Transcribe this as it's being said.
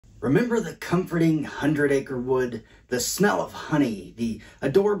Remember the comforting 100 Acre Wood, the smell of honey, the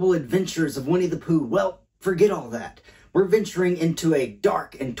adorable adventures of Winnie the Pooh? Well, forget all that. We're venturing into a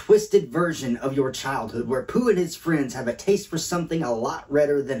dark and twisted version of your childhood where Pooh and his friends have a taste for something a lot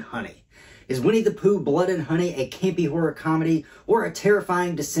redder than honey. Is Winnie the Pooh Blood and Honey a campy horror comedy or a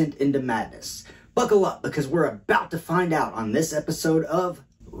terrifying descent into madness? Buckle up because we're about to find out on this episode of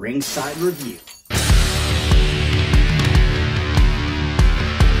Ringside Review.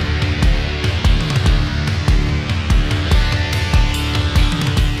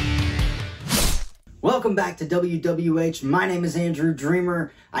 Welcome back to WWH. My name is Andrew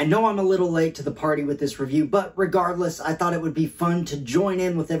Dreamer. I know I'm a little late to the party with this review, but regardless, I thought it would be fun to join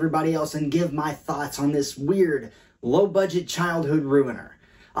in with everybody else and give my thoughts on this weird, low-budget childhood ruiner.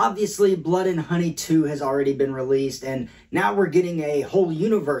 Obviously, Blood and Honey 2 has already been released, and now we're getting a whole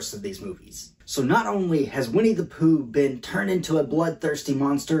universe of these movies. So not only has Winnie the Pooh been turned into a bloodthirsty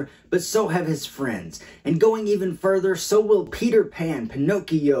monster, but so have his friends. And going even further, so will Peter Pan,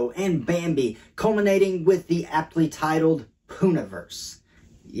 Pinocchio, and Bambi, culminating with the aptly titled Poohniverse.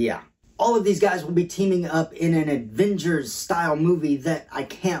 Yeah. All of these guys will be teaming up in an Avengers-style movie that, I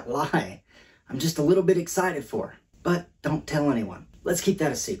can't lie, I'm just a little bit excited for. But don't tell anyone. Let's keep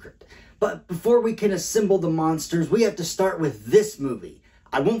that a secret. But before we can assemble the monsters, we have to start with this movie.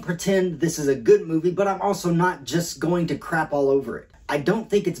 I won't pretend this is a good movie, but I'm also not just going to crap all over it. I don't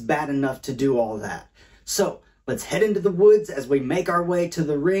think it's bad enough to do all that. So, let's head into the woods as we make our way to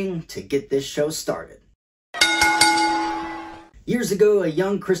the ring to get this show started. Years ago, a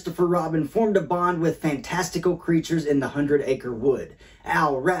young Christopher Robin formed a bond with fantastical creatures in the 100 Acre Wood.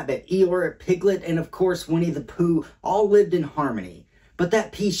 Owl, Rabbit, Eeyore, Piglet, and of course Winnie the Pooh all lived in harmony. But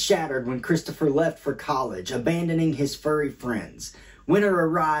that peace shattered when Christopher left for college, abandoning his furry friends. Winter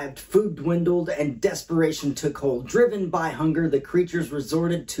arrived, food dwindled, and desperation took hold. Driven by hunger, the creatures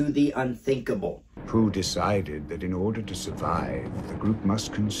resorted to the unthinkable. Pooh decided that in order to survive, the group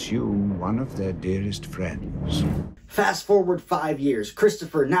must consume one of their dearest friends. Fast forward 5 years,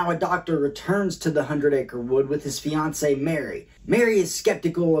 Christopher, now a doctor, returns to the 100 Acre Wood with his fiancée, Mary. Mary is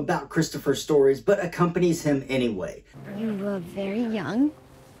skeptical about Christopher's stories, but accompanies him anyway. You were very young,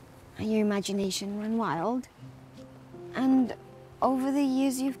 and your imagination ran wild, and over the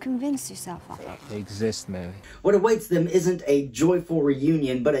years, you've convinced yourself of it. They exist, Mary. What awaits them isn't a joyful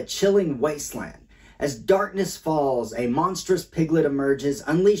reunion, but a chilling wasteland. As darkness falls, a monstrous piglet emerges,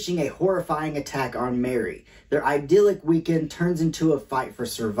 unleashing a horrifying attack on Mary. Their idyllic weekend turns into a fight for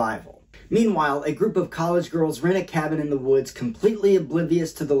survival. Meanwhile, a group of college girls rent a cabin in the woods, completely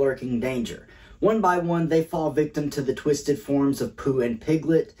oblivious to the lurking danger. One by one, they fall victim to the twisted forms of Pooh and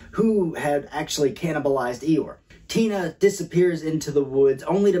Piglet, who had actually cannibalized Eeyore. Tina disappears into the woods,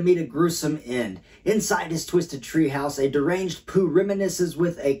 only to meet a gruesome end. Inside his twisted treehouse, a deranged Pooh reminisces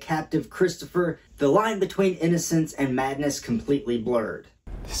with a captive Christopher, the line between innocence and madness completely blurred.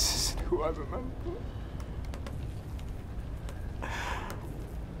 This isn't who I remember.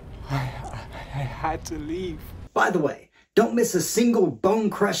 I had to leave. By the way, don't miss a single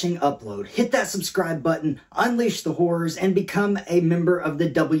bone-crushing upload. Hit that subscribe button, unleash the horrors, and become a member of the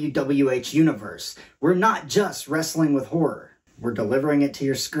WWH Universe. We're not just wrestling with horror. We're delivering it to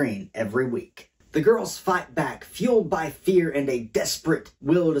your screen every week. The girls fight back, fueled by fear and a desperate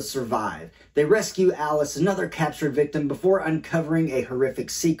will to survive. They rescue Alice, another captured victim, before uncovering a horrific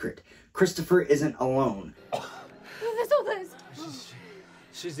secret. Christopher isn't alone. There's all this.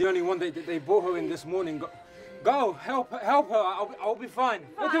 She's the only one they brought her in this morning. Go, help her, I'll be fine.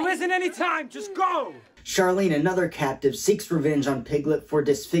 But there isn't any time, just go! Charlene, another captive, seeks revenge on Piglet for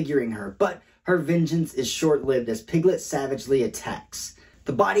disfiguring her, but her vengeance is short-lived as Piglet savagely attacks.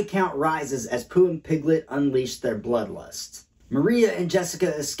 The body count rises as Pooh and Piglet unleash their bloodlust. Maria and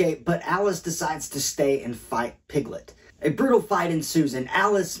Jessica escape, but Alice decides to stay and fight Piglet. A brutal fight ensues, and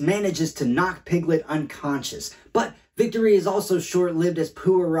Alice manages to knock Piglet unconscious, but victory is also short-lived as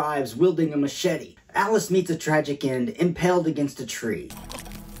Pooh arrives wielding a machete. Alice meets a tragic end, impaled against a tree.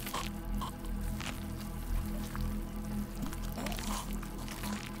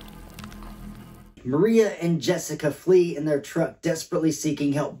 Maria and Jessica flee in their truck, desperately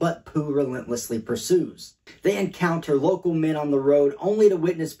seeking help, but Pooh relentlessly pursues. They encounter local men on the road, only to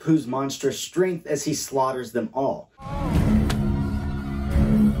witness Pooh's monstrous strength as he slaughters them all.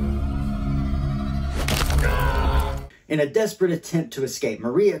 In a desperate attempt to escape,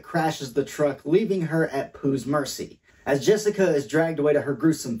 Maria crashes the truck, leaving her at Pooh's mercy. As Jessica is dragged away to her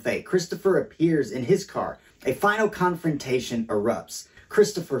gruesome fate, Christopher appears in his car. A final confrontation erupts.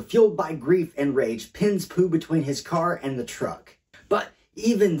 Christopher, fueled by grief and rage, pins Pooh between his car and the truck. But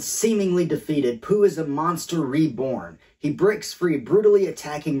even seemingly defeated, Pooh is a monster reborn. He breaks free, brutally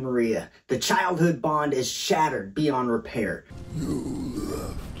attacking Maria. The childhood bond is shattered beyond repair.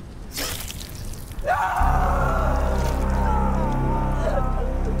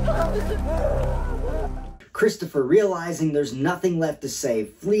 Christopher, realizing there's nothing left to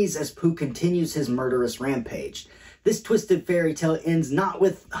save, flees as Pooh continues his murderous rampage. This twisted fairy tale ends not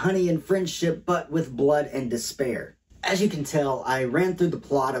with honey and friendship, but with blood and despair. As you can tell, I ran through the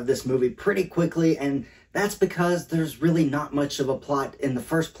plot of this movie pretty quickly, and that's because there's really not much of a plot in the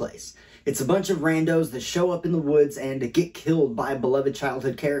first place. It's a bunch of randos that show up in the woods and get killed by beloved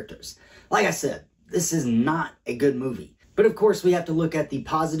childhood characters. Like I said, this is not a good movie. But of course, we have to look at the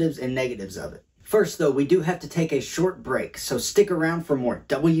positives and negatives of it. First, though, we do have to take a short break, so stick around for more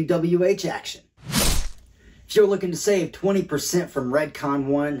WWH action. If you're looking to save 20% from Redcon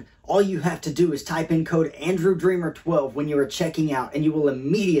 1, all you have to do is type in code AndrewDreamer12 when you are checking out, and you will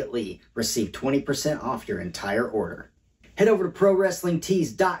immediately receive 20% off your entire order. Head over to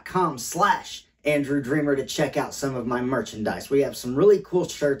ProWrestlingTees.com/AndrewDreamer to check out some of my merchandise. We have some really cool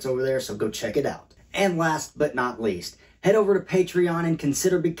shirts over there, so go check it out. And last but not least, head over to Patreon and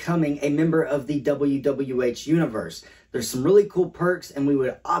consider becoming a member of the WWH Universe. There's some really cool perks, and we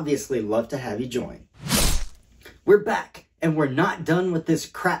would obviously love to have you join. We're back, and we're not done with this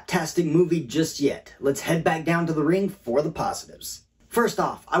craptastic movie just yet. Let's head back down to the ring for the positives. First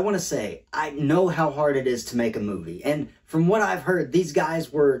off, I want to say, I know how hard it is to make a movie, and from what I've heard, these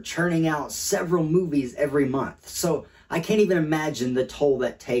guys were churning out several movies every month, so I can't even imagine the toll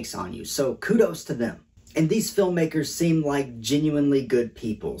that takes on you, so kudos to them. And these filmmakers seem like genuinely good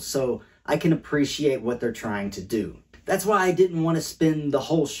people, so I can appreciate what they're trying to do. That's why I didn't want to spend the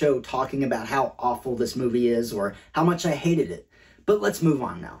whole show talking about how awful this movie is or how much I hated it. But let's move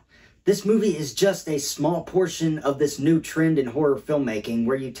on now. This movie is just a small portion of this new trend in horror filmmaking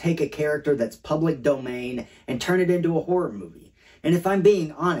where you take a character that's public domain and turn it into a horror movie. And if I'm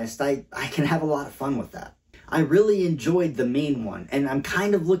being honest, I can have a lot of fun with that. I really enjoyed The Mean One, and I'm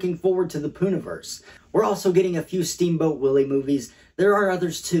kind of looking forward to the Poohniverse. We're also getting a few Steamboat Willie movies. There are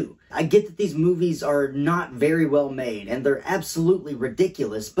others too. I get that these movies are not very well made, and they're absolutely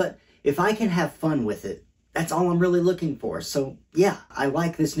ridiculous, but if I can have fun with it, that's all I'm really looking for. So yeah, I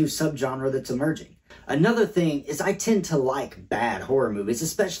like this new subgenre that's emerging. Another thing is I tend to like bad horror movies,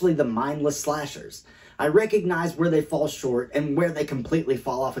 especially the mindless slashers. I recognize where they fall short and where they completely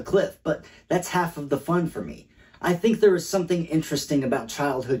fall off a cliff, but that's half of the fun for me. I think there is something interesting about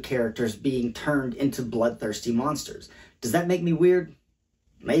childhood characters being turned into bloodthirsty monsters. Does that make me weird?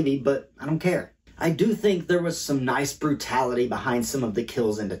 Maybe, but I don't care. I do think there was some nice brutality behind some of the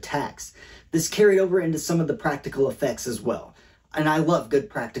kills and attacks. This carried over into some of the practical effects as well. And I love good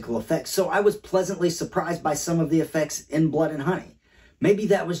practical effects, so I was pleasantly surprised by some of the effects in Blood and Honey. Maybe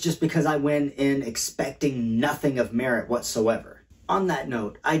that was just because I went in expecting nothing of merit whatsoever. On that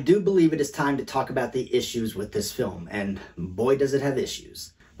note, I do believe it is time to talk about the issues with this film, and boy does it have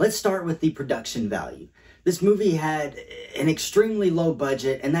issues. Let's start with the production value. This movie had an extremely low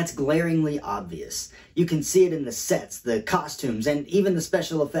budget, and that's glaringly obvious. You can see it in the sets, the costumes, and even the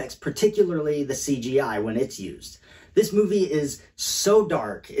special effects, particularly the CGI when it's used. This movie is so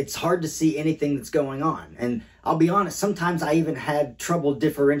dark, it's hard to see anything that's going on. And I'll be honest, sometimes I even had trouble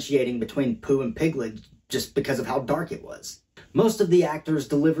differentiating between Pooh and Piglet just because of how dark it was. Most of the actors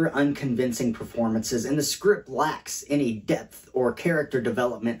deliver unconvincing performances, and the script lacks any depth or character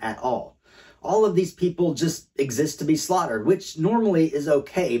development at all. All of these people just exist to be slaughtered, which normally is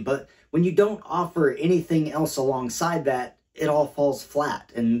okay, but when you don't offer anything else alongside that, it all falls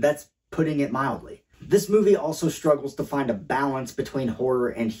flat, and that's putting it mildly. This movie also struggles to find a balance between horror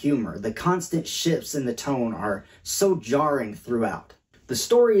and humor. The constant shifts in the tone are so jarring throughout. The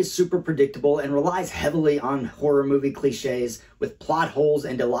story is super predictable and relies heavily on horror movie cliches with plot holes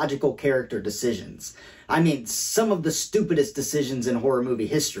and illogical character decisions. I mean, some of the stupidest decisions in horror movie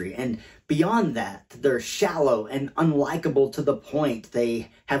history, and beyond that, they're shallow and unlikable to the point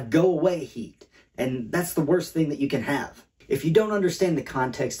they have go-away heat, and that's the worst thing that you can have. If you don't understand the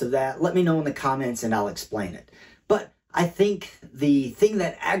context of that, let me know in the comments and I'll explain it. But I think the thing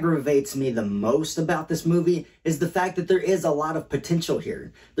that aggravates me the most about this movie is the fact that there is a lot of potential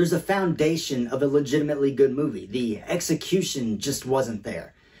here. There's a foundation of a legitimately good movie. The execution just wasn't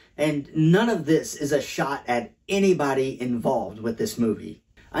there. And none of this is a shot at anybody involved with this movie.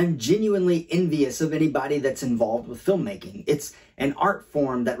 I'm genuinely envious of anybody that's involved with filmmaking. It's an art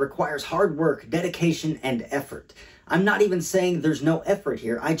form that requires hard work, dedication, and effort. I'm not even saying there's no effort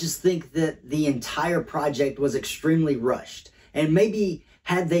here. I just think that the entire project was extremely rushed. And maybe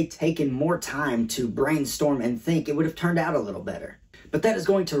had they taken more time to brainstorm and think, it would have turned out a little better. But that is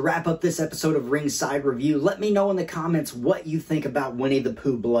going to wrap up this episode of Ringside Review. Let me know in the comments what you think about Winnie the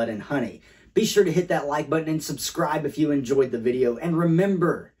Pooh, Blood and Honey. Be sure to hit that like button and subscribe if you enjoyed the video. And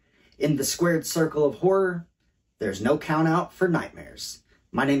remember, in the squared circle of horror, there's no count out for nightmares.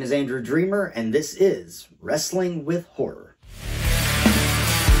 My name is Andrew Dreamer, and this is Wrestling with Horror.